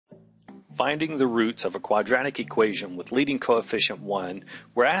finding the roots of a quadratic equation with leading coefficient 1.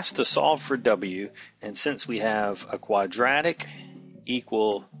 We're asked to solve for w, and since we have a quadratic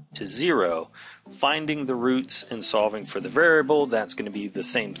equal to 0, finding the roots and solving for the variable, that's going to be the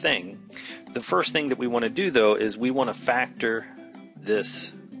same thing. The first thing that we want to do, though, is we want to factor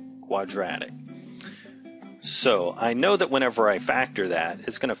this quadratic. So I know that whenever I factor that,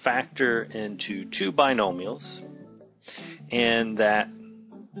 it's going to factor into two binomials, and that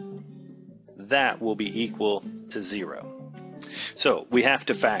will be equal to 0. So we have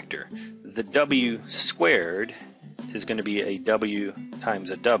to factor. The w squared is going to be a w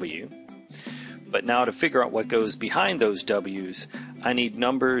times a w. But now to figure out what goes behind those w's, I need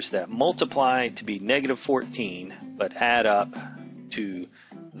numbers that multiply to be negative 14, but add up to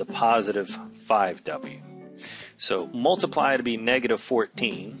the positive 5w. So multiply to be negative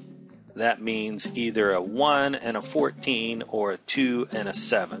 14. That means either a 1 and a 14 or a 2 and a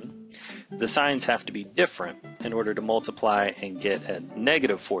 7. The signs have to be different in order to multiply and get a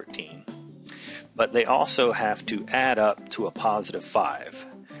negative 14. But they also have to add up to a positive 5.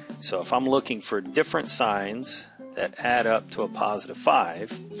 So if I'm looking for different signs that add up to a positive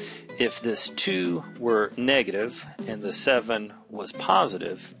 5, if this 2 were negative and the 7 was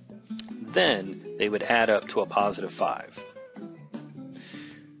positive, then they would add up to a positive 5.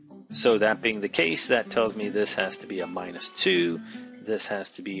 So that being the case, that tells me this has to be a minus 2, this has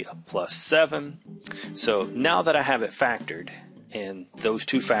to be a plus 7. So now that I have it factored, and those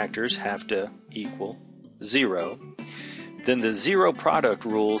two factors have to equal 0, then the zero product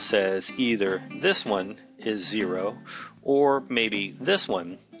rule says either this one is 0 or maybe this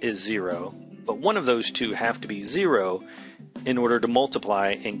one is 0, but one of those two have to be 0 in order to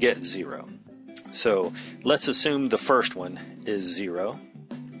multiply and get 0. So let's assume the first one is 0.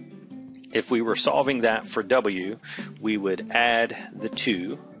 If we were solving that for w, we would add the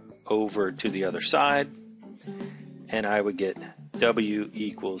 2 over to the other side, and I would get w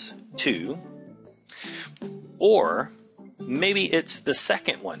equals 2. Or maybe it's the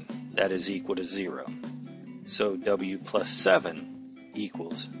second one that is equal to 0. So w plus 7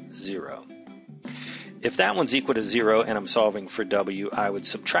 equals 0. If that one's equal to 0 and I'm solving for w, I would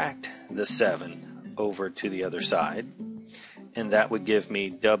subtract the 7 over to the other side, and that would give me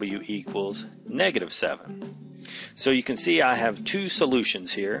w equals negative 7. So you can see I have two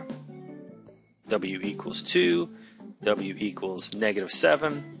solutions here. W equals 2, w equals negative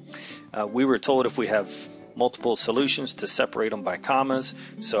 7. We were told if we have multiple solutions to separate them by commas,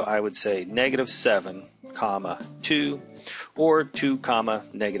 so I would say negative 7, comma 2, or 2, comma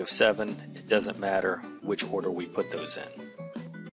negative 7. It doesn't matter which order we put those in.